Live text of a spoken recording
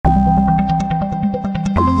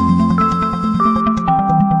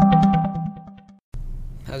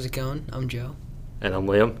How's it going? I'm Joe. And I'm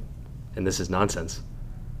Liam, and this is Nonsense.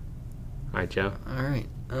 All right, Joe. All right.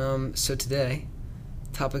 So today,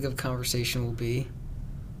 topic of conversation will be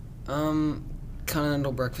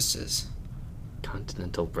continental breakfasts.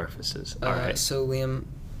 Continental breakfasts. All right. So Liam,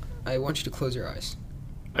 I want you to close your eyes.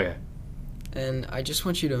 Okay. And I just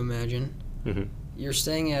want you to imagine you're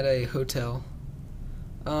staying at a hotel,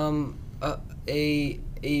 a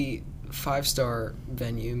 5-star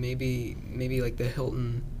venue, maybe like the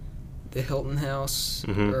Hilton House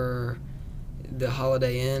or the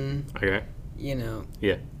Holiday Inn. Okay. You know.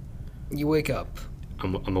 Yeah. You wake up.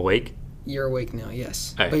 I'm awake? You're awake now,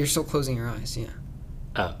 yes. Okay. But you're still closing your eyes, yeah.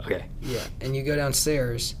 Oh, okay. Yeah, and you go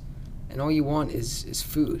downstairs, and all you want is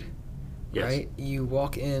food, Yes. right? You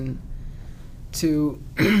walk into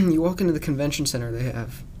the convention center. They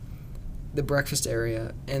have the breakfast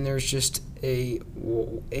area, and there's just a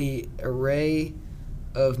array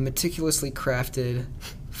of meticulously crafted,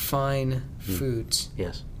 fine foods.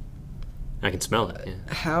 Yes. I can smell it.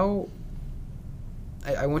 Yeah. How?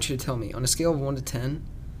 I want you to tell me on a scale of 1 to 10.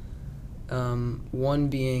 1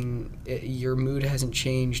 being your mood hasn't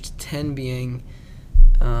changed, 10 being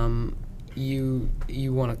you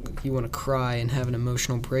want to cry and have an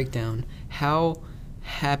emotional breakdown. How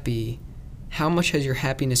much has your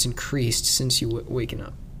happiness increased since you waking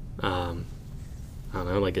up? I don't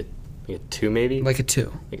know, like a 2 maybe? Like a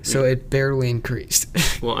 2. So it barely increased.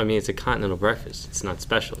 Well, I mean, it's a continental breakfast. It's not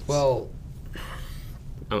special. Well,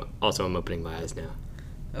 I'm opening my eyes now.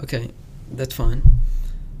 okay, that's fine.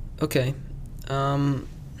 Okay.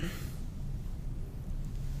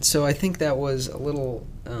 So I think that was a little,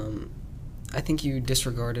 I think you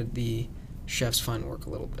disregarded the chef's fine work a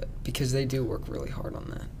little bit, because they do work really hard on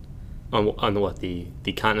that. On what? The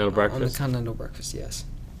continental breakfast? On the continental breakfast, yes.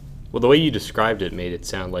 Well, the way you described it made it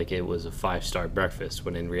sound like it was a 5-star breakfast,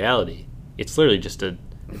 when in reality, it's literally just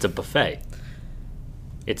it's a buffet.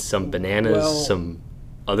 It's some bananas, some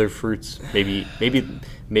other fruits. Maybe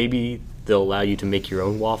they'll allow you to make your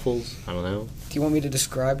own waffles. I don't know. Do you want me to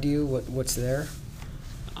describe to you what's there?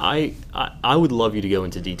 I would love you to go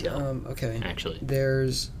into detail. Okay. Actually.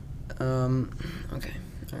 There's, okay.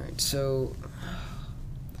 All right. So,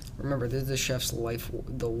 remember, this is the chef's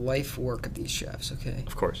the life work of these chefs, okay?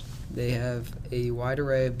 Of course. They have a wide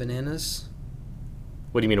array of bananas.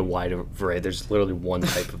 What do you mean a wide array? There's literally one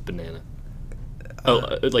type of banana.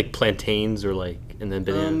 Like plantains or and then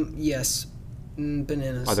banana? Yes.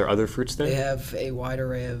 Bananas. Are there other fruits there? They have a wide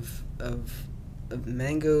array of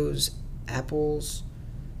mangoes, apples.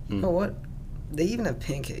 You know what? They even have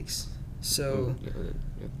pancakes. So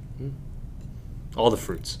all the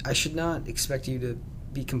fruits. I should not expect you to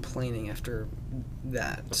be complaining after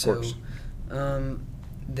that. Of course.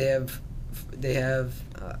 They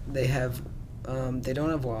don't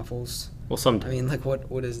have waffles. Well, sometimes. I mean, like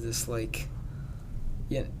what is this like?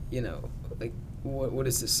 Yeah, like what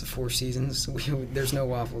is this? The Four Seasons? There's no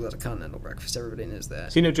waffles at a continental breakfast. Everybody knows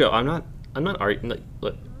that. See, Joe, I'm not arguing.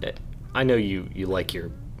 Look, I know you like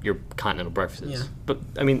your continental breakfasts, yeah. But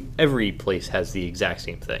I mean, every place has the exact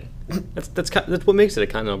same thing. That's what makes it a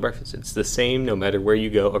continental breakfast. It's the same no matter where you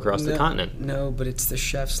go across the continent. No, but it's the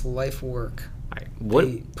chef's life work. What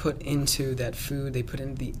they put into that food? They put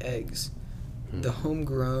in the eggs, the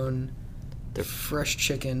homegrown, the fresh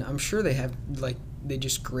chicken. I'm sure they have they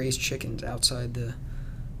just graze chickens outside the.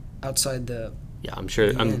 Yeah, I'm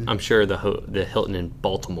sure. I'm sure the Hilton in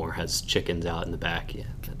Baltimore has chickens out in the back. Yeah,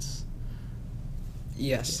 that's.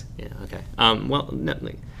 Yes. Yeah. Okay. Well, no,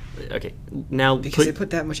 okay. Now because they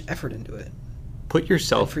put that much effort into it. Put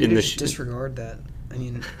yourself in the. Disregard that. I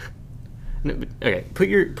mean. No, okay.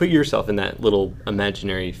 Put yourself in that little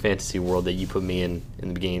imaginary fantasy world that you put me in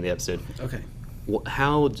the beginning of the episode. Okay.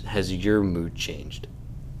 How has your mood changed?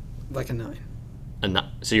 Like a 9. A 9.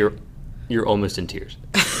 So you're almost in tears.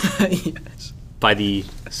 Yes. By the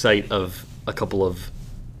sight of a couple of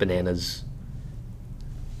bananas,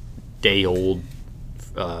 day-old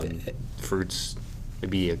fruits,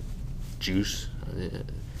 maybe a juice,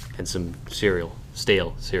 and some cereal,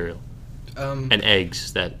 stale cereal, and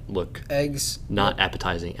eggs that look not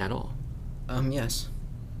appetizing at all. Yes.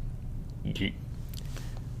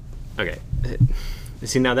 Okay.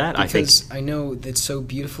 See, now that because I know that's so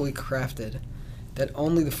beautifully crafted that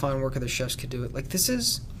only the fine work of the chefs could do it. Like, this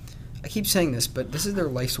is, I keep saying this, but this is their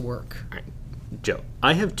life's work. All right. Joe,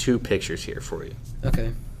 I have 2 pictures here for you.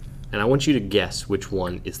 Okay. And I want you to guess which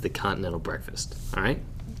one is the continental breakfast. All right?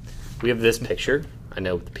 We have this picture. I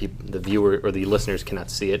know the viewer or the listeners cannot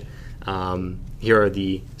see it. Here are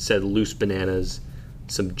the said loose bananas,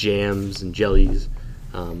 some jams and jellies,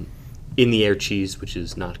 in the air cheese, which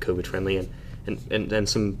is not COVID friendly, and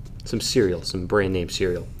some cereal, some brand name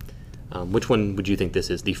cereal. Which one would you think this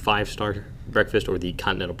is? The 5-star breakfast or the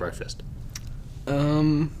continental breakfast?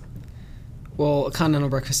 Well, a continental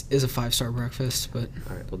breakfast is a 5-star breakfast, but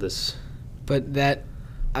All right. Well, but that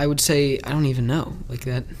I would say I don't even know like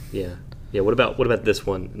that. Yeah. Yeah. What about this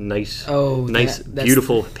one? Nice. Oh, nice, that's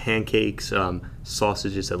beautiful pancakes,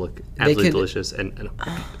 sausages that look absolutely delicious, and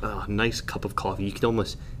a nice cup of coffee. You can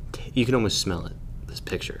almost smell it. This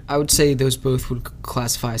picture. I would say those both would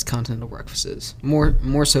classify as continental breakfasts.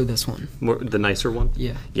 More so this one. The nicer one?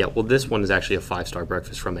 Yeah. Yeah, well this one is actually a 5-star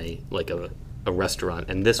breakfast from a restaurant,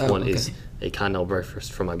 and this one is a continental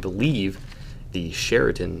breakfast from, I believe, the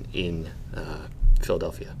Sheraton in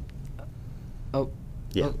Philadelphia. Oh.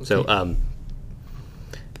 Yeah. Oh, okay. So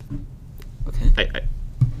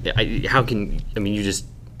okay. how can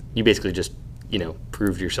you basically just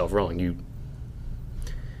proved yourself wrong.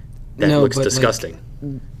 That looks disgusting.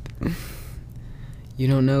 Like, you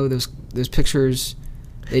don't know those pictures.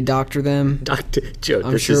 They doctor them. Joe,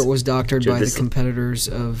 I'm sure it was doctored by the competitors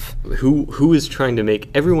of. Who is trying to make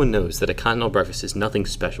everyone knows that a continental breakfast is nothing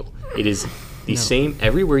special. It is the same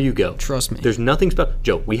everywhere you go. Trust me. There's nothing special.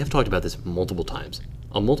 Joe, we have talked about this multiple times.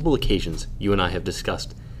 On multiple occasions, you and I have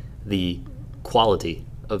discussed the quality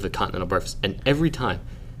of the continental breakfast, and every time,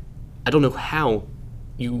 I don't know how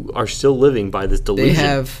you are still living by this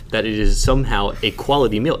delusion that it is somehow a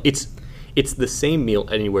quality meal. It's the same meal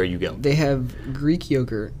anywhere you go. They have Greek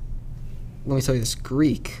yogurt. Let me tell you this: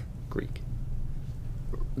 Greek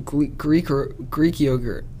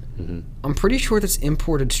yogurt. Mm-hmm. I'm pretty sure that's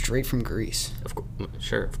imported straight from Greece. Of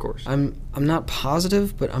course. I'm not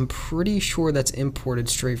positive, but I'm pretty sure that's imported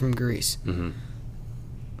straight from Greece. Mm-hmm.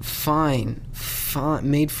 Fine,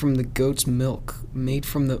 made from the goat's milk, made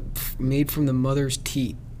from the mother's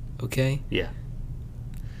teat. Okay. Yeah.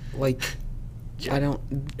 Like, I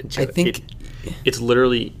think it's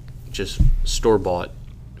literally just store-bought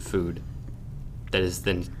food that is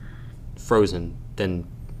then frozen, then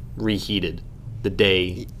reheated the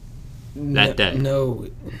day. That day. No.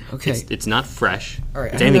 Okay. It's not fresh. All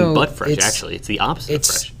right. It's anything but fresh. Actually, it's the opposite of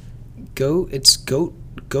fresh. It's goat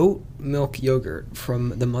milk yogurt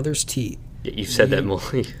from the mother's teat. Yeah, you said that more.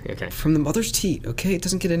 Okay. From the mother's teat. Okay, it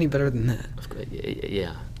doesn't get any better than that.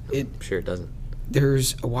 Yeah. I'm sure it doesn't.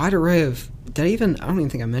 There's a wide array of I don't even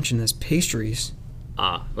think I mentioned this, pastries.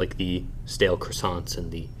 Like the stale croissants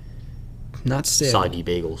and the not stale, soggy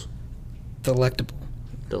bagels. Delectable.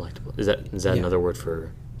 Is that another word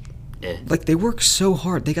for? Like, they work so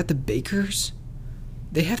hard. They got the bakers.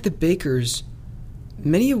 They have the bakers,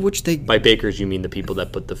 many of which they... By bakers, you mean the people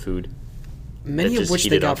that put the food? Many of which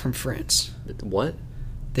they got from France. What?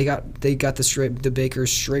 They got the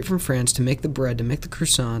bakers straight from France to make the bread, to make the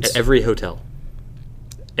croissants. At every hotel.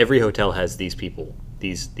 Every hotel has these people.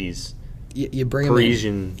 These you bring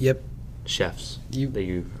Parisian them in. Yep. chefs that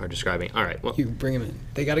you are describing. All right. Well, you bring them in.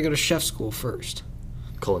 They got to go to chef school first.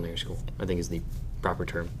 Culinary school, I think, is the proper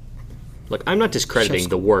term. Look, I'm not discrediting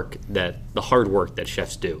the hard work that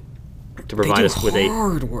chefs do to provide us with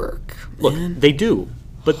hard work. Look, they do,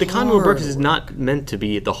 but the continental breakfast is not meant to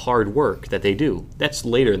be the hard work that they do. That's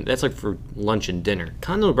later. That's like for lunch and dinner.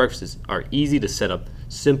 Continental breakfasts are easy to set up,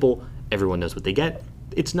 simple. Everyone knows what they get.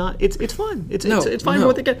 It's not. It's fun. It's fine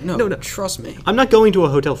what they get. No, trust me. I'm not going to a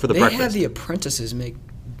hotel for the breakfast. They have the apprentices make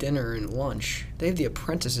dinner and lunch. They have the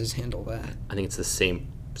apprentices handle that. I think it's the same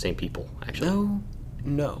people actually.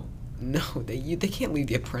 No. They can't leave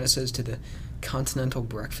the apprentices to the continental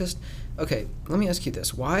breakfast. Okay, let me ask you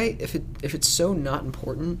this: why, if it's so not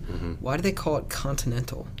important, why do they call it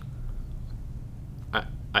continental?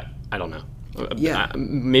 I don't know. Yeah,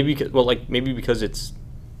 maybe because it's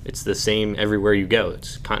the same everywhere you go.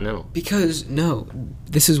 It's continental. Because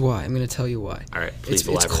this is why. I'm going to tell you why. All right, please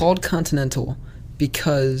elaborate. It's called continental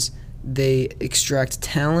because they extract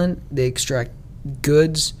talent, they extract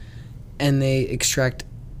goods, and they extract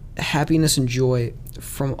happiness and joy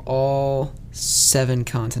from all 7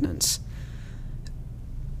 continents.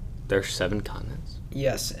 There's 7 continents.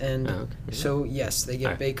 Yes, and so yes, they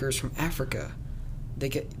get bakers from Africa.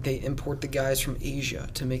 They import the guys from Asia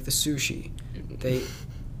to make the sushi.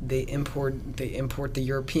 They import the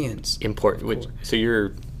Europeans.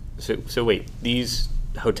 So wait, these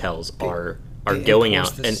hotels are going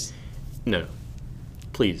out and no.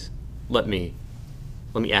 Please let me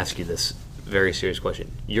ask you this very serious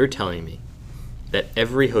question. You're telling me that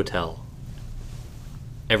every hotel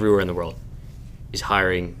everywhere in the world is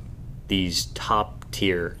hiring these top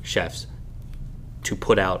tier chefs to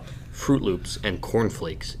put out Fruit Loops and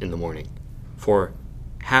cornflakes in the morning for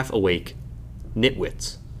half awake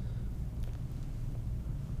nitwits?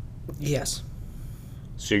 Yes.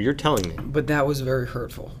 So you're telling me. But that was very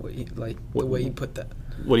hurtful. The way you put that.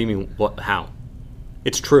 What do you mean? What? How?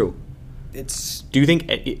 It's true. Do you think?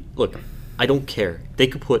 Look, I don't care. They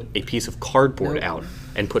could put a piece of cardboard out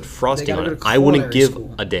and put frosting on it. I wouldn't give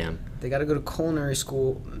a damn. They got to go to culinary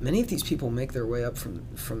school. Many of these people make their way up from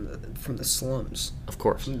the slums. Of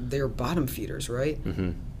course. They're bottom feeders, right?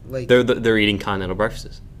 Mm-hmm. They're eating continental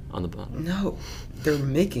breakfasts on the bottom. No, they're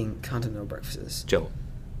making continental breakfasts. Joe.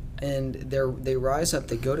 And they rise up.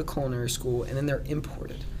 They go to culinary school, and then they're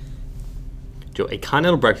imported. Joe, a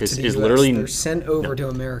continental breakfast is US. literally... They're sent over to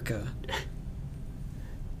America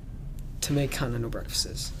to make continental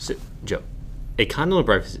breakfasts. So, Joe, a continental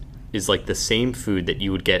breakfast is like the same food that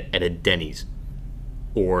you would get at a Denny's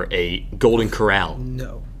or a Golden Corral.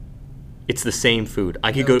 No. It's the same food.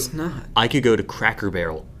 It's not. I could go to Cracker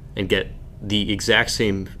Barrel and get the exact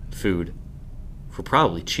same food for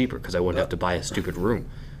probably cheaper because I wouldn't have to buy a stupid room.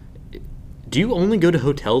 Do you only go to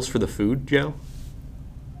hotels for the food, Joe?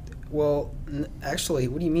 Well, actually,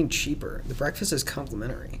 what do you mean cheaper? The breakfast is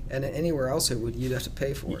complimentary, and anywhere else you'd have to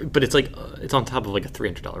pay for it. But it's like it's on top of like a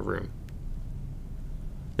 $300 room.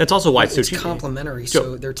 That's also why it's so cheap. It's complimentary,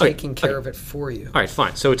 so they're taking care of it for you. All right,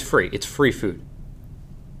 fine. So it's free. It's free food.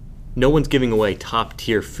 No one's giving away top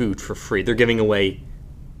tier food for free. They're giving away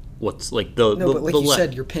what's like the but like you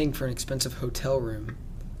said, you're paying for an expensive hotel room,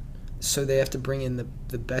 so they have to bring in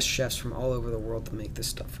the best chefs from all over the world to make this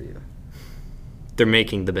stuff for you. They're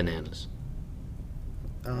making the bananas.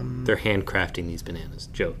 They're handcrafting these bananas,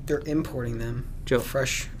 Joe. They're importing them, Joe.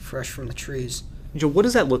 Fresh from the trees. Joe, what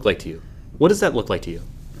does that look like to you? What does that look like to you?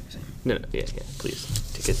 No, yeah, please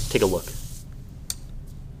take a look.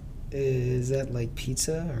 Is that like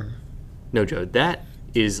pizza or? No, Joe. That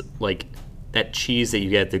is like that cheese that you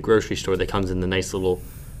get at the grocery store that comes in the nice little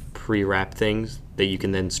pre-wrapped things that you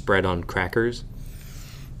can then spread on crackers.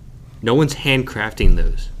 No one's handcrafting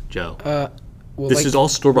those, Joe. This is all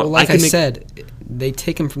store-bought. Well, I said, they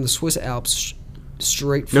take them from the Swiss Alps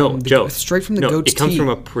straight from the goat's teat. It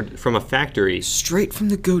comes from a factory. Straight from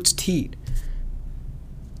the goat's teat.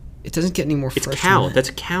 It doesn't get any more fresh. It's cow.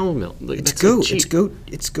 That's cow milk. It's goat.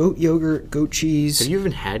 It's goat yogurt, goat cheese. Have you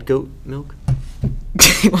even had goat milk?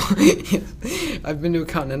 I've been to a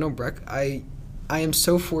continental breakfast. I am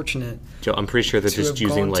so fortunate. Joe, I'm pretty sure they're just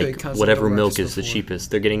using like whatever milk is the cheapest.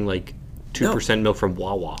 They're getting like 2% milk from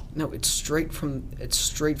Wawa. No, it's straight from the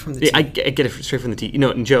teat. teat. I get it straight from the teat.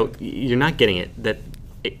 And Joe, you're not getting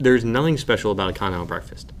it. There's nothing special about a continental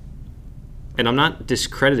breakfast. And I'm not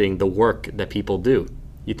discrediting the work that people do.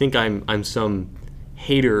 You think I'm some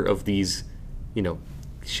hater of these,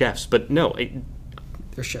 chefs, but no.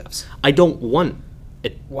 They're chefs. I don't want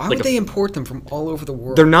it. Why would they import them from all over the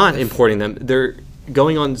world? They're not importing them. They're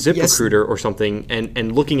going on ZipRecruiter or something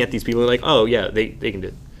and looking at these people and like, oh yeah, they can do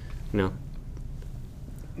it. No.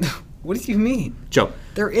 What do you mean? Joe.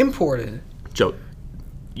 They're imported. Joe,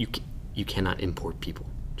 you cannot import people,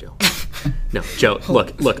 Joe. No, Joe,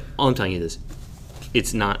 look, all I'm telling you is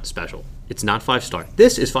it's not special. It's not 5-star.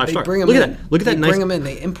 This is 5-star. Look at that. Look at that nice. They bring them in.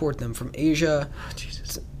 They import them from Asia. Oh,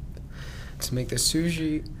 Jesus. To make the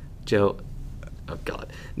sushi. Joe, oh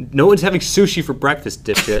God. No one's having sushi for breakfast,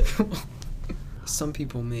 dipshit. Some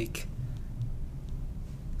people eat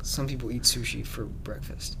sushi for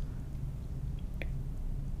breakfast.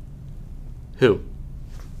 Who?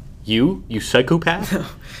 You psychopath?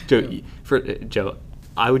 No. Joe,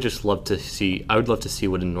 I would love to see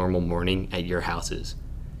what a normal morning at your house is.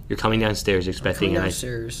 You're coming downstairs expecting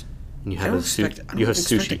downstairs. And you have sushi. I don't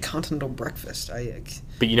expect a continental breakfast.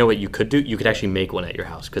 But you know what you could do? You could actually make one at your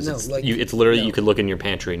house because it's literally you could look in your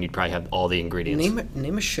pantry and you'd probably have all the ingredients.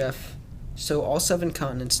 Name a chef. So all 7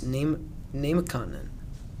 continents. Name a continent.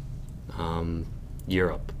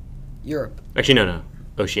 Europe. Europe. Actually, no.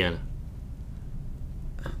 Oceania.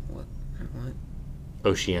 What?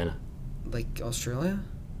 Oceania. Like Australia?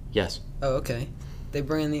 Yes. Oh, okay. They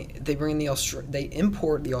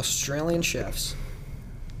import the Australian chefs.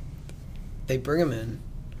 They bring them in.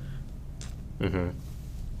 Mm-hmm.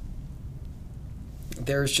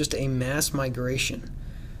 There's just a mass migration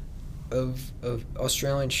of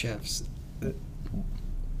Australian chefs.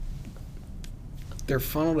 They're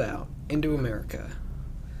funneled out into America.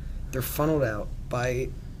 They're funneled out by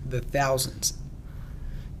the thousands.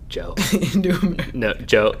 Joe. Into America. No,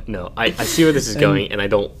 Joe. No, I see where this is going, and I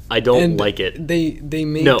don't like it. They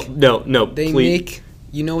make no. They please. make.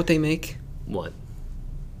 You know what they make? What?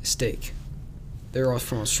 Steak. They're all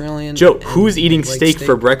from Australian. Joe, who's eating steak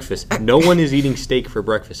for breakfast? No one is eating steak for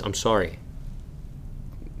breakfast. I'm sorry.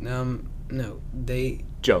 No, they.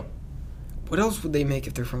 Joe. What else would they make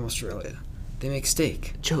if they're from Australia? They make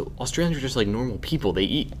steak. Joe, Australians are just like normal people. They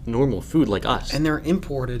eat normal food like us. And they're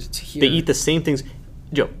imported to here. They eat the same things.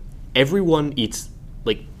 Joe, everyone eats,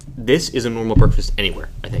 like, this is a normal breakfast anywhere,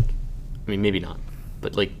 I think. I mean, maybe not.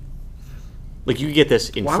 But, like you could get this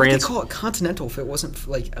in France. Why would they call it continental if it wasn't,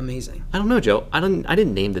 like, amazing? I don't know, Joe. I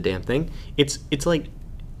didn't name the damn thing. It's like,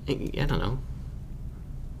 I don't know.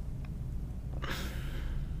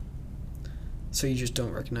 So you just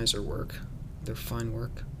don't recognize their work? Their fine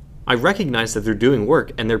work? I recognize that they're doing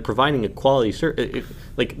work and they're providing a quality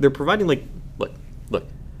like they're providing look.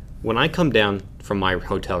 When I come down from my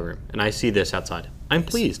hotel room and I see this outside, I'm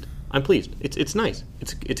pleased. It's nice.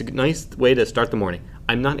 It's a nice way to start the morning.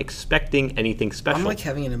 I'm not expecting anything special. I'm like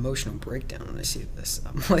having an emotional breakdown when I see this.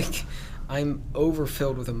 I'm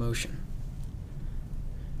overfilled with emotion.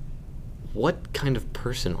 What kind of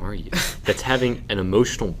person are you that's having an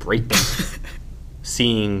emotional breakdown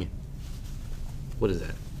seeing, what is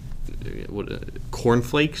that?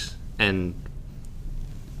 Cornflakes and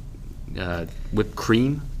whipped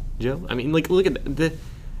cream, Joe? I mean, like, look at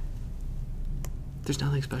there's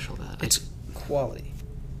nothing special about that. It's quality.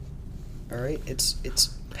 All right? It's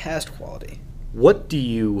past quality. What do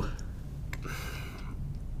you...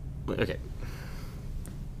 Okay.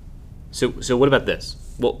 So what about this?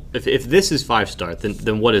 Well, if this is 5-star,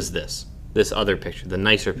 then what is this? This other picture, the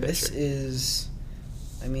nicer picture. This is...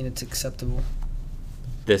 I mean, it's acceptable.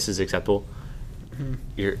 This is acceptable?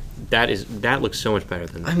 Mm-hmm. That looks so much better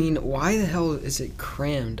than that. I mean, why the hell is it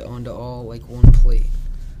crammed onto all, like, one plate?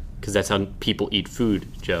 Because that's how people eat food,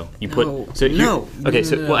 Joe. Well, actually,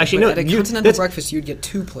 at a continental breakfast, you'd get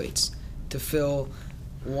 2 plates to fill,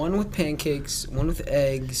 one with pancakes, one with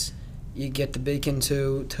eggs. You get the bacon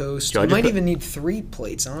toast. Joe, you might even need 3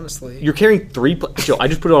 plates, honestly. You're carrying 3 plates? Joe, I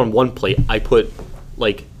just put it on 1 plate. I put,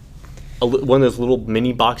 like, one of those little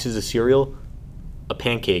mini boxes of cereal, a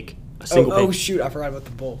pancake, a single pancake. Oh, shoot, I forgot about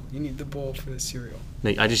the bowl. You need the bowl for the cereal.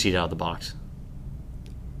 No, I just eat it out of the box.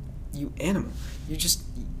 You animal.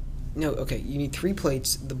 No, okay, you need 3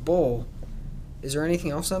 plates, the bowl. Is there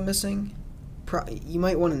anything else I'm missing? You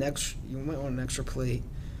might want an extra plate.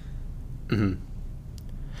 Mm-hmm.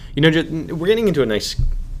 You know, we're getting into a nice...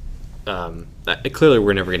 clearly,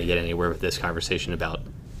 we're never going to get anywhere with this conversation about,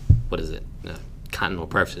 what is it, continental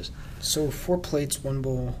breakfast. So 4 plates, 1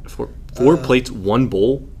 bowl. 4 plates, 1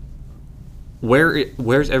 bowl?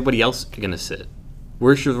 Where's everybody else going to sit?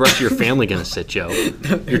 Where's the rest of your family going to sit, Joe?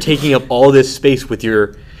 You're taking up all this space with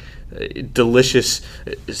your delicious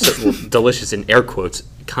in air quotes,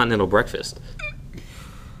 continental breakfast.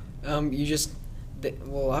 Obviously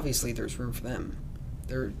there's room for them.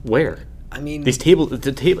 Where? I mean, these tables.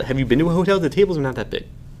 Have you been to a hotel? The tables are not that big.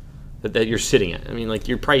 That you're sitting at. I mean, like,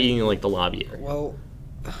 you're probably eating in, like, the lobby area. Well,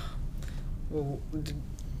 do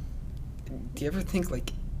you ever think,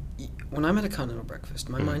 like, when I'm at a continental breakfast,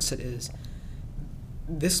 my mindset is,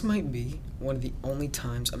 this might be one of the only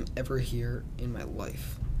times I'm ever here in my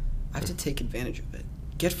life. I have to take advantage of it.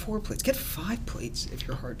 Get 4 plates. Get 5 plates if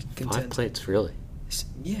your heart content. 5 plates, really?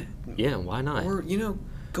 Yeah. Yeah. Why not? Or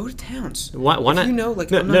go to towns. Why not? I'm not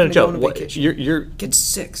no, Joe. Go on a vacation. Get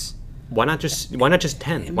 6. Why not just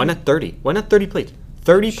 10? Why not 30? Why not 30 plates?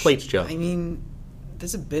 30 plates, Joe. I mean,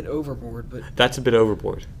 that's a bit overboard, but... That's a bit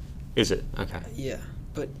overboard. Is it? Okay. Yeah,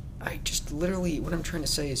 but I just literally... What I'm trying to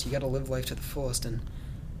say is you got to live life to the fullest and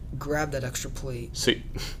grab that extra plate.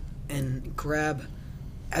 And grab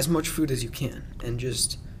as much food as you can. And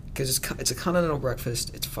just... Because it's a continental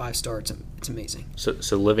breakfast. It's 5-star. It's amazing.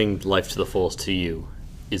 So living life to the fullest to you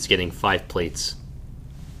is getting 5 plates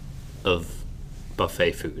of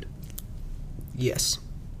buffet food. Yes.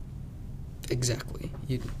 Exactly.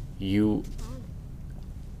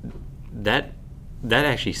 That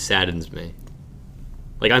actually saddens me.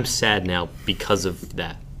 Like, I'm sad now because of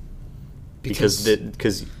that.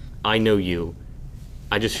 Because I know you.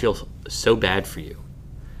 I just feel so bad for you.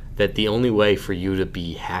 That the only way for you to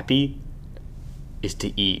be happy is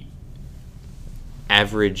to eat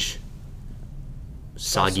average,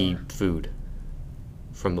 soggy food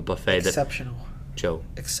from a buffet. Exceptional. Joe.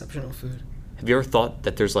 Exceptional food. Have you ever thought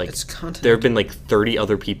that there's like... There have been like 30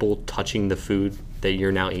 other people touching the food that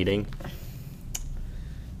you're now eating?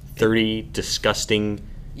 30 disgusting,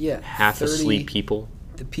 half-asleep people?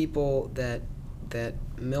 The people that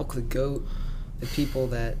milk the goat... The people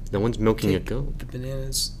that... No one's milking a goat. The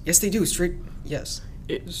bananas. Yes, they do. Straight... Yes.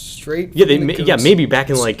 Straight Yeah, maybe back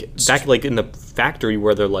in in the factory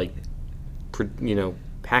where they're like,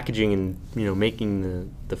 packaging and,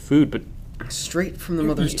 making the food, but... Straight from the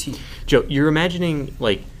mother's teeth. Joe, you're imagining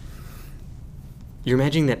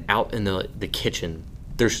that out in the kitchen,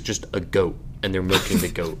 there's just a goat, and they're milking the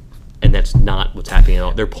goat, and that's not what's happening at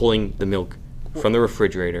all. They're pulling the milk from the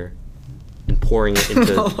refrigerator and pouring it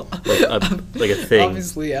into like a thing.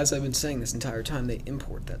 Obviously, as I've been saying this entire time, they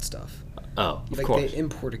import that stuff. Oh, of like course. They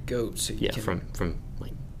import a goat, so you can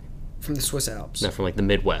from the Swiss Alps. No, from like the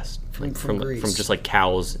Midwest, from Greece. from just like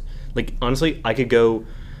cows. Like honestly, I could go.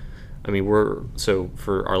 I mean,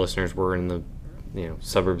 for our listeners, we're in the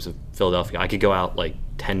suburbs of Philadelphia. I could go out like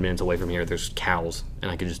 10 minutes away from here. There's cows, and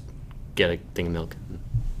I could just get a thing of milk.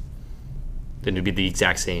 Then it'd be the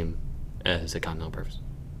exact same as a continental breakfast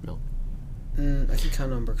milk. I think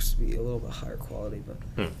continental breakfast would be a little bit higher quality, but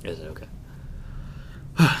is it okay?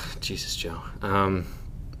 Jesus, Joe.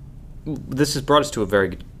 This has brought us to a very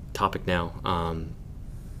good topic now.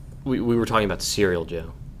 We were talking about cereal,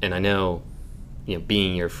 Joe, and I know,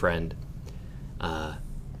 being your friend,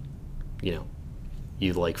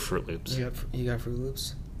 you like Fruit Loops. You got Fruit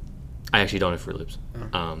Loops? I actually don't have Fruit Loops.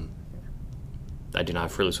 Oh. I do not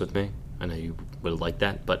have Fruit Loops with me. I know you would like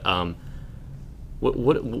that, but tell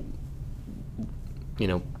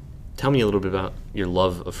me a little bit about your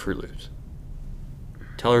love of Fruit Loops.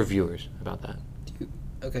 Tell our viewers about that.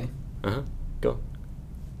 Okay. Go.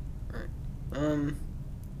 Alright.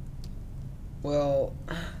 Well,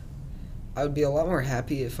 I would be a lot more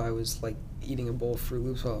happy if I was like eating a bowl of Fruit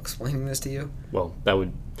Loops while explaining this to you. Well, that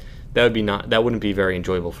wouldn't be very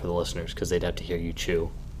enjoyable for the listeners because they'd have to hear you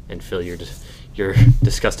chew and fill your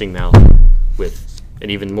disgusting mouth with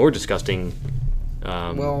an even more disgusting.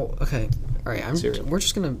 Well, okay, all right. Cereal. We're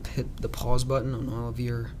just gonna hit the pause button on all of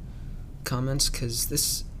your comments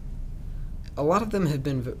because a lot of them have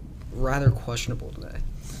been rather questionable today,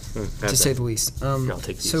 to say the least. I'll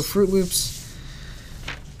take these. So Fruit Loops.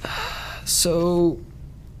 So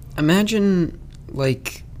imagine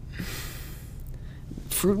like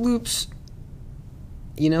Fruit Loops.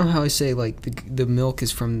 You know how I say like the milk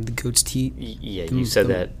is from the goat's teat? Yeah, you said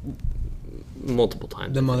that multiple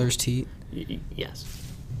times. The mother's teat. Yes.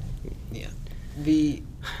 Yeah.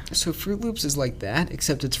 So Fruit Loops is like that,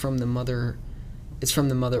 except it's from the mother. It's from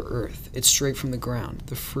the Mother Earth. It's straight from the ground,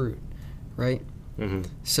 the fruit, right? Mm-hmm.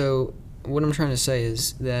 So what I'm trying to say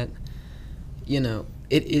is that,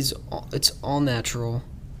 it's all natural,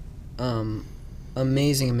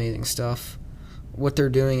 amazing stuff. What they're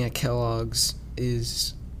doing at Kellogg's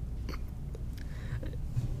is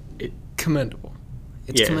commendable.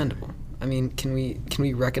 It's commendable. I mean, can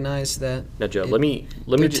we recognize that? Now, Joe, let me.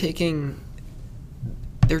 They're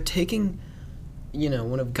taking,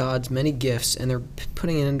 one of God's many gifts, and they're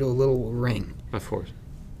putting it into a little ring. Of course.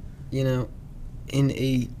 In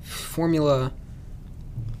a formula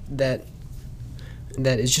that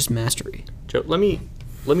is just mastery. Joe, let me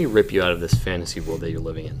rip you out of this fantasy world that you're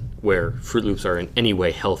living in, where Fruit Loops are in any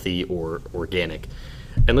way healthy or organic,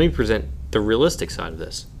 and let me present the realistic side of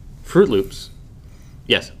this. Fruit Loops,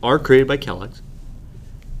 yes, are created by Kellogg's.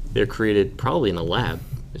 They're created probably in a lab,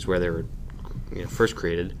 is where they were, first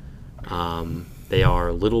created. They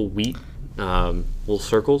are little wheat, little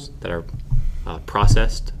circles that are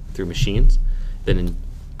processed through machines, then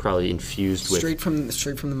probably infused straight from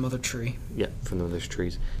the mother tree. Yeah, from the mother's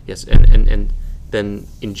trees. Yes, and then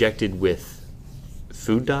injected with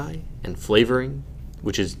food dye and flavoring,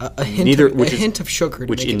 which is a hint of sugar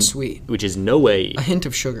to make it sweet. Which is no way a hint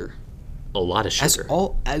of sugar. A lot of sugar.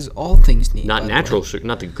 As all things need. Not natural sugar,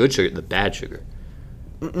 not the good sugar, the bad sugar.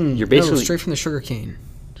 You're basically straight from the sugar cane.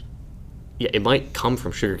 Yeah, it might come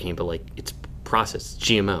from sugar cane, but like it's processed, it's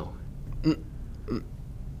GMO.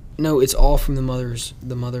 No, it's all from the mother's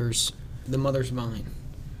vine. The mother's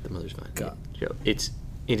vine. God. Joe, it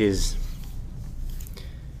is.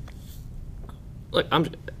 Look, I'm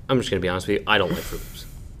just gonna be honest with you. I don't like Fruit Loops.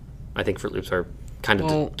 I think Fruit Loops are kind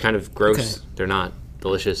of gross. Okay. They're not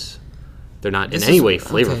delicious. They're not in any way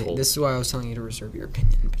flavorful. Okay, this is why I was telling you to reserve your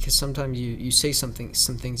opinion, because sometimes you say some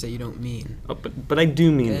things that you don't mean. Oh, but I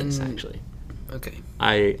do mean this actually. Okay.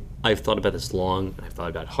 I've thought about this long, and I've thought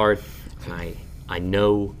about it hard, and I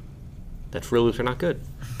know that Fruit Loops are not good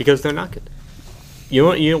because they're not good. You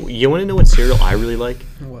want to know what cereal I really like?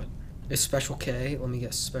 What? Is Special K? Let me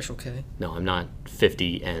guess. Special K? No, I'm not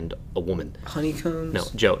 50 and a woman. Honeycombs? No,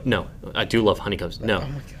 Joe. No, I do love honeycombs. No, oh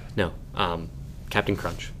my God. No. Captain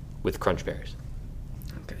Crunch with Crunch Berries.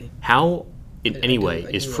 Okay. How, in any way,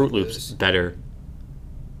 is Fruit Loops better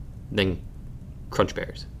than Crunch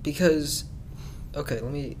Berries? Because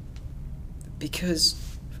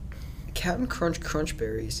Captain Crunch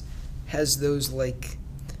Berries has those, like,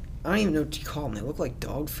 I don't even know what you call them. They look like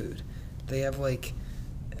dog food. They have, like,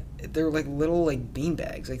 they're like little, like, bean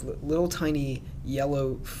bags, like little tiny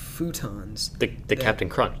yellow futons. The Captain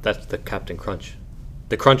Crunch. That's the Captain Crunch.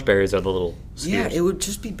 The Crunch Berries are the little spheres. Yeah, it would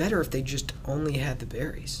just be better if they just only had the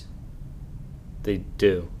berries. They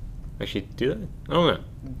do. Actually, do they? I don't know.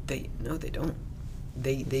 They don't.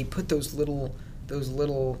 They put those little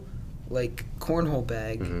like cornhole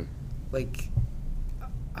bag, like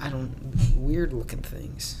I don't weird looking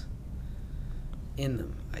things in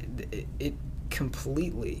them. It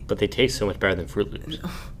completely. But they taste so much better than Fruit Loops. No.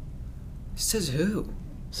 Says who?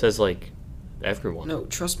 Says like everyone. No,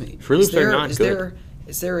 trust me. Fruit Loops are not good.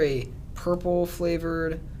 Is there a purple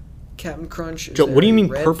flavored Captain Crunch? Joe, what do you mean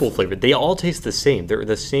purple flavored? They all taste the same. They're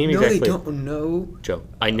the same exact flavor. No, they don't. No. Joe,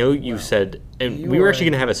 I know you said, and we were actually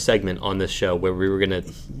going to have a segment on this show where we were going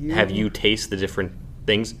to have you taste the different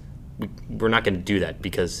things. We're not going to do that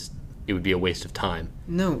because it would be a waste of time.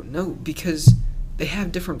 No, because they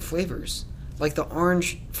have different flavors. Like the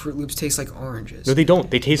orange Fruit Loops taste like oranges. No, they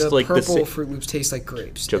don't. They taste like the purple Fruit Loops taste like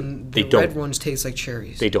grapes. Joe, and they the don't. red ones taste like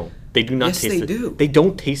cherries. They don't. They do not yes, taste. They do. They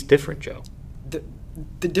don't taste different, Joe.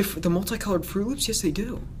 The multicolored Fruit Loops, yes, they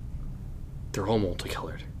do. They're all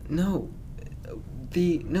multicolored. No,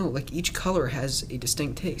 like each color has a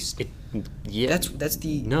distinct taste. Yeah. That's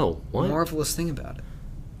the what? marvelous thing about it.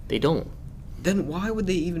 They don't. Then why would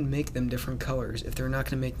they even make them different colors if they're not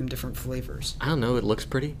going to make them different flavors? I don't know. It looks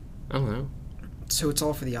pretty. I don't know. So it's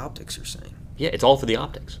all for the optics, you're saying? Yeah, it's all for the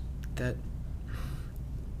optics. I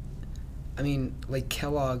mean, like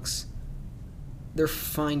Kellogg's, they're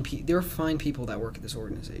fine people that work at this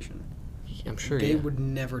organization. Yeah, I'm sure. They would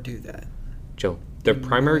never do that. Joe, their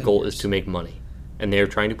primary goal is to make money, and they are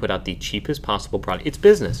trying to put out the cheapest possible product. It's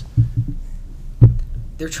business.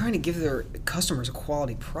 They're trying to give their customers a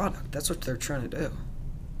quality product. That's what they're trying to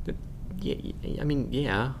do. Yeah, I mean,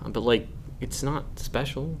 yeah, but like, it's not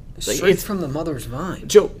special. Straight like, from the mother's vine.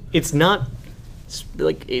 Joe, it's not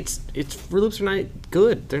like it's Fruit Loops are not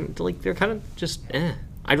good. They're kind of just eh.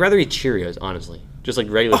 I'd rather eat Cheerios, honestly, just like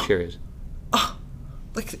regular Cheerios.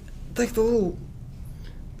 Like the little.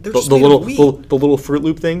 The little Fruit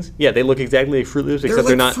Loop things. Yeah, they look exactly like Fruit Loops, except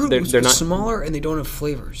they're not. Fruit Loops, they're not smaller, and they don't have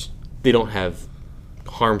flavors. They don't have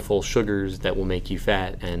harmful sugars that will make you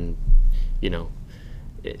fat, and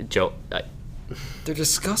Joe. They're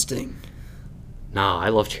disgusting. Nah, I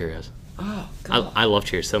love Cheerios. Oh God. I love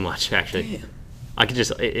Cheerios so much, actually. Damn. I could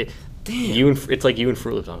just Damn. It's like you and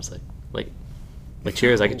Fruit Loops, honestly. Like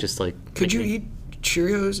Cheerios, I could just like. Could you eat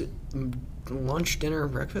Cheerios lunch, dinner,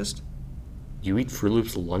 and breakfast? You eat Fruit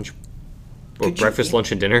Loops lunch, or breakfast,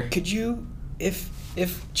 lunch, and dinner? Could you, if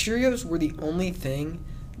Cheerios were the only thing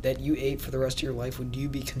that you ate for the rest of your life, would you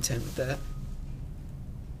be content with that?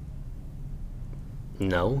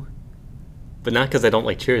 No, but not because I don't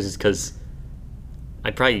like Cheerios. It's because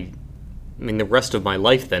I'd probably. I mean, the rest of my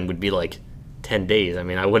life then would be like 10 days. I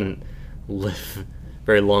mean, I wouldn't live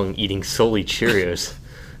very long eating solely Cheerios.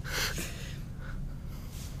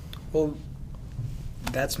 Well,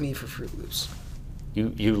 that's me for Fruit Loops.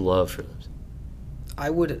 You love Fruit Loops. I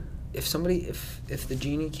would, if the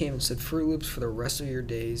genie came and said Fruit Loops for the rest of your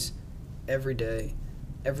days, every day,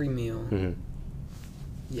 every meal,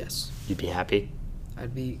 yes. You'd be happy?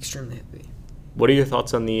 I'd be extremely happy. What are your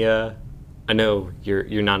thoughts on the, I know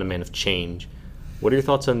you're not a man of change. What are your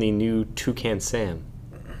thoughts on the new Toucan Sam?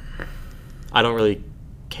 I don't really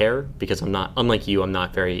care because I'm not, unlike you, I'm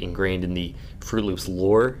not very ingrained in the Fruit Loops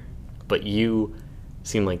lore, but you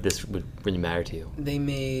seem like this would really matter to you. They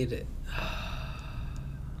made...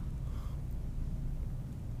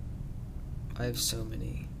 I have so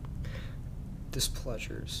many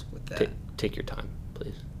displeasures with that. Take your time,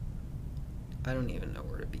 please. I don't even know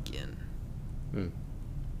where to begin. Mm.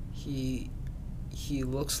 He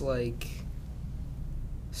looks like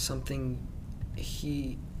something.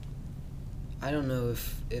 I don't know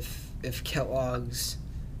if Kellogg's,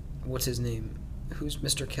 what's his name? Who's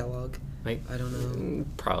Mr. Kellogg? I don't know.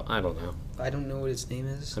 I don't know. I don't know what his name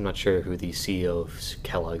is. I'm not sure who the CEO of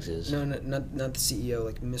Kellogg's is. No, not the CEO,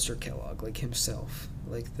 like Mr. Kellogg, like himself,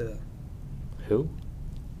 like the. Who?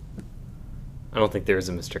 I don't think there is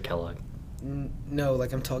a Mr. Kellogg. No,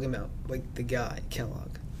 like I'm talking about like the guy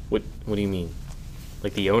Kellogg. What do you mean?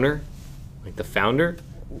 Like the owner? Like the founder?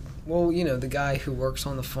 Well, the guy who works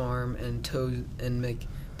on the farm and make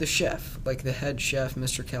the chef, like the head chef,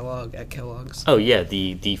 Mr. Kellogg at Kellogg's. Oh yeah,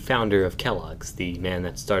 the founder of Kellogg's, the man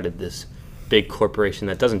that started this big corporation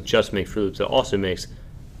that doesn't just make Fruit Loops, it also makes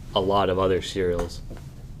a lot of other cereals.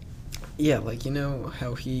 Yeah, like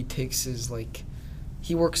how he takes his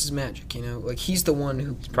he works his magic, like he's the one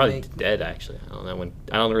who. He's probably dead actually.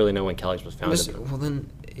 I don't really know when Kellogg's was founded. Well then,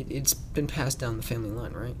 it's been passed down the family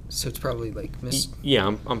line, right? So it's probably like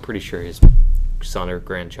Yeah, I'm pretty sure his son or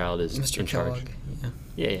grandchild is Mr. in Kellogg. charge.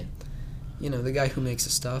 Yeah. The guy who makes the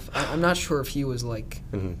stuff. I'm not sure if he was like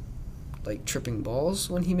Mm-hmm. like tripping balls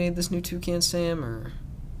when he made this new Toucan Sam, or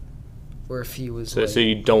or if he was So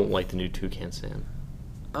you don't like the new Toucan Sam?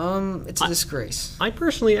 It's a disgrace. I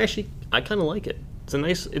personally I kind of like it.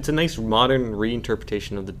 It's a nice modern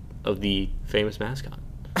reinterpretation of the famous mascot.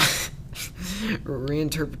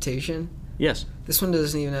 Reinterpretation? Yes. This one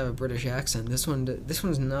doesn't even have a British accent. This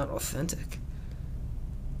one's not authentic.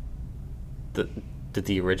 Did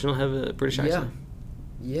the original have a British accent?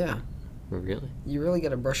 Yeah. Oh, really? You really got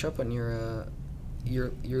to brush up on your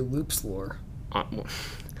Loops lore. Well,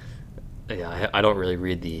 yeah, I don't really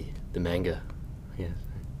read the manga. Yeah.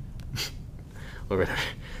 Or whatever.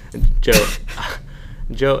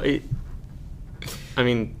 Joe, I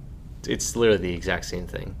mean, it's literally the exact same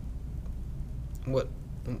thing. What?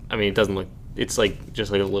 I mean, it doesn't look. It's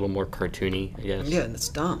just like a little more cartoony, I guess. Yeah, that's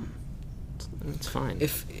dumb. It's fine.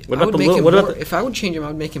 If I would change him, I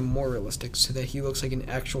would make him more realistic so that he looks like an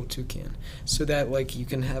actual toucan. So that like you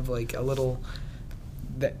can have like a little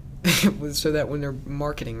that so that when they're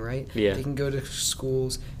marketing, right? Yeah. They can go to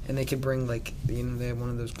schools and they can bring like they have one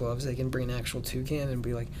of those gloves. They can bring an actual toucan and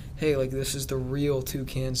be like, hey, like this is the real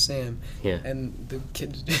Toucan Sam. Yeah. And the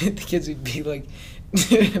kids would be like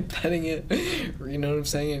petting it. You know what I'm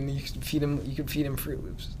saying? And you could feed him Fruit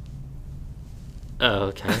Loops. Oh,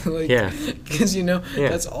 okay. Like, yeah. Because,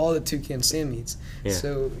 that's all the Toucan Sam eats. Yeah.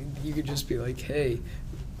 So you could just be like, hey,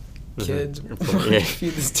 kids, Yeah.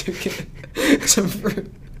 feed this toucan some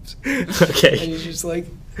fruit. Okay. And he's just like...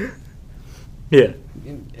 Yeah.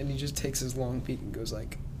 And he just takes his long beak and goes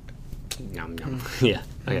like... Yum, yum. Yeah.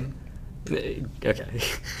 Okay. Okay.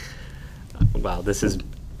 Wow, this is...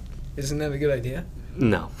 Isn't that a good idea?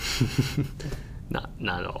 No. Not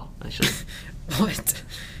at all, actually.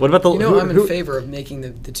 What about the... I'm in favor of making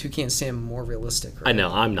the Toucan Sam more realistic, right? I know,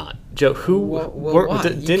 I'm not. Joe, who... Why?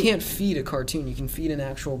 You can't feed a cartoon. You can feed an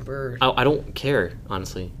actual bird. I don't care,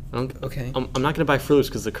 honestly. Okay. I'm not going to buy Fruit Loops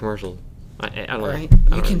because of the commercial. I don't right.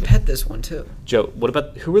 know. You can pet this one, too. Joe, what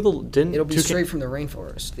about... Who were the... It'll be straight from the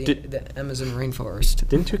rainforest. The Amazon rainforest.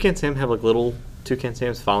 Didn't Toucan Sam have, like, little Toucan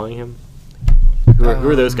Sams following him? Who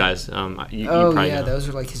are those guys? You probably know. Those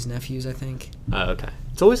are, like, his nephews, I think. Oh, okay.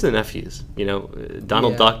 It's always the nephews.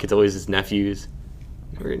 Donald Duck, it's always his nephews.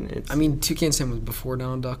 I mean, Toucan Sam was before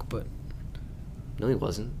Donald Duck, but... No, he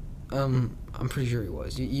wasn't. I'm pretty sure he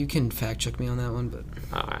was. You can fact check me on that one, but...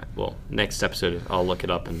 All right. Well, next episode, I'll look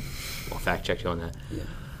it up and I'll fact check you on that. Yeah.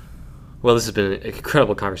 Well, this has been an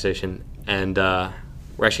incredible conversation, and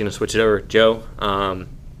we're actually going to switch it over. Joe,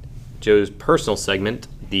 Joe's personal segment,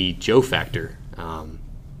 the Joe Factor,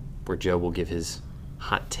 where Joe will give his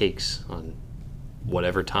hot takes on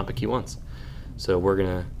whatever topic he wants. So we're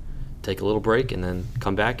going to take a little break and then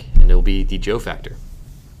come back, and it'll be the Joe Factor.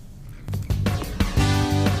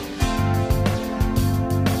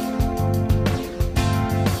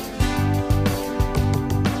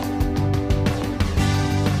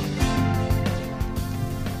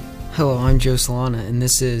 Hello, I'm Joe Solana, and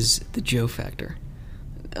this is the Joe Factor.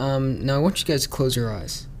 Now I want you guys to close your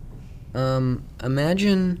eyes.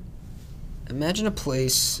 Imagine a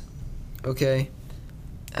place, okay?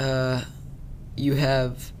 You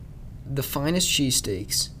have the finest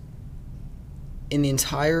cheesesteaks in the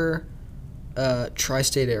entire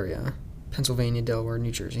tri-state area, Pennsylvania, Delaware,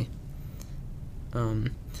 New Jersey.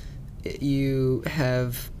 You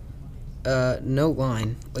have no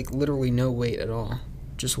line, like literally no wait at all.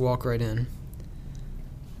 Just walk right in.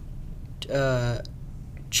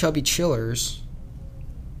 Chubby Chillers,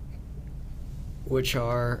 which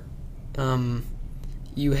are,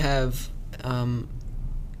 you have,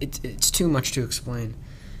 it's too much to explain.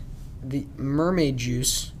 The mermaid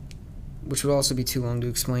juice, which would also be too long to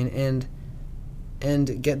explain,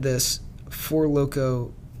 and get this, 4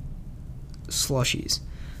 Loko slushies.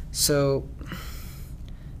 So,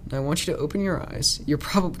 now I want you to open your eyes. You're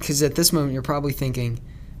probably, because at this moment you're probably thinking,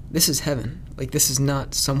 this is heaven. Like, this is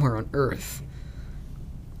not somewhere on earth.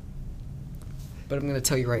 But I'm going to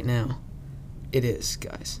tell you right now, it is,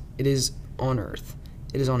 guys. It is on earth.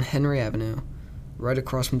 It is on Henry Avenue, right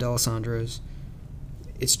across from D'Alessandro's.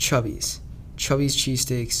 It's Chubby's. Chubby's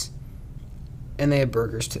cheesesteaks. And they have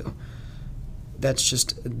burgers, too. That's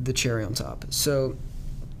just the cherry on top. So,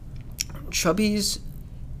 Chubby's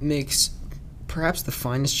makes perhaps the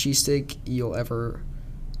finest cheesesteak you'll ever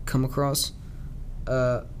come across.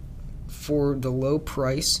 For the low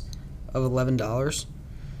price of $11,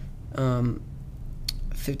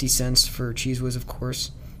 50 cents for Cheese Whiz, of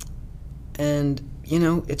course. And,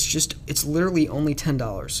 it's literally only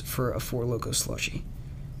 $10 for a 4 Loko slushie.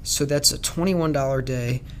 So that's a $21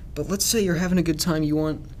 day. But let's say you're having a good time, you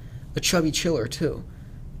want a Chubby Chiller, too.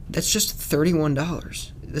 That's just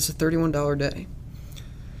 $31. That's a $31 day.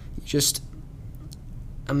 Just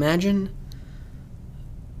imagine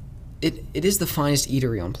it is the finest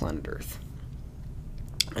eatery on planet Earth.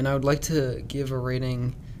 And I would like to give a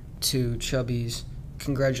rating to Chubby's.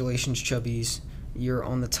 Congratulations, Chubby's. You're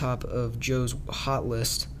on the top of Joe's hot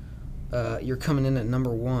list. You're coming in at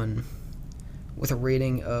number 1 with a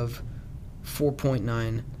rating of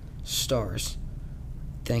 4.9 stars.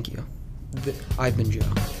 Thank you. I've been Joe.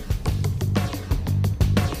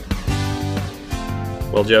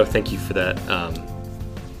 Well, Joe, thank you for that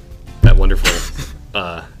that wonderful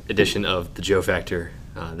edition of the Joe Factor.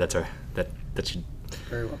 That should.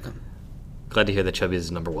 Very welcome. Glad to hear that Chubby's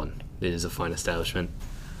is number 1. It is a fine establishment.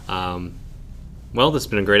 Well, this has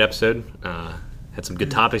been a great episode. Had some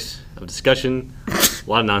good topics of discussion. A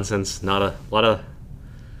lot of nonsense. Not a lot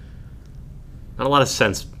of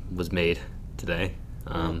sense was made today.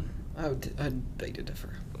 I'd beg to differ.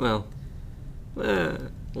 Well,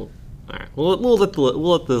 all right. We'll let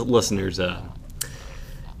the listeners,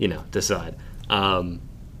 decide.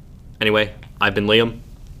 Anyway, I've been Liam.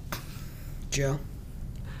 Joe.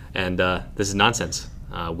 And this is Nonsense.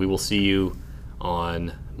 We will see you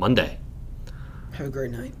on Monday. Have a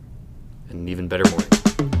great night. And an even better morning.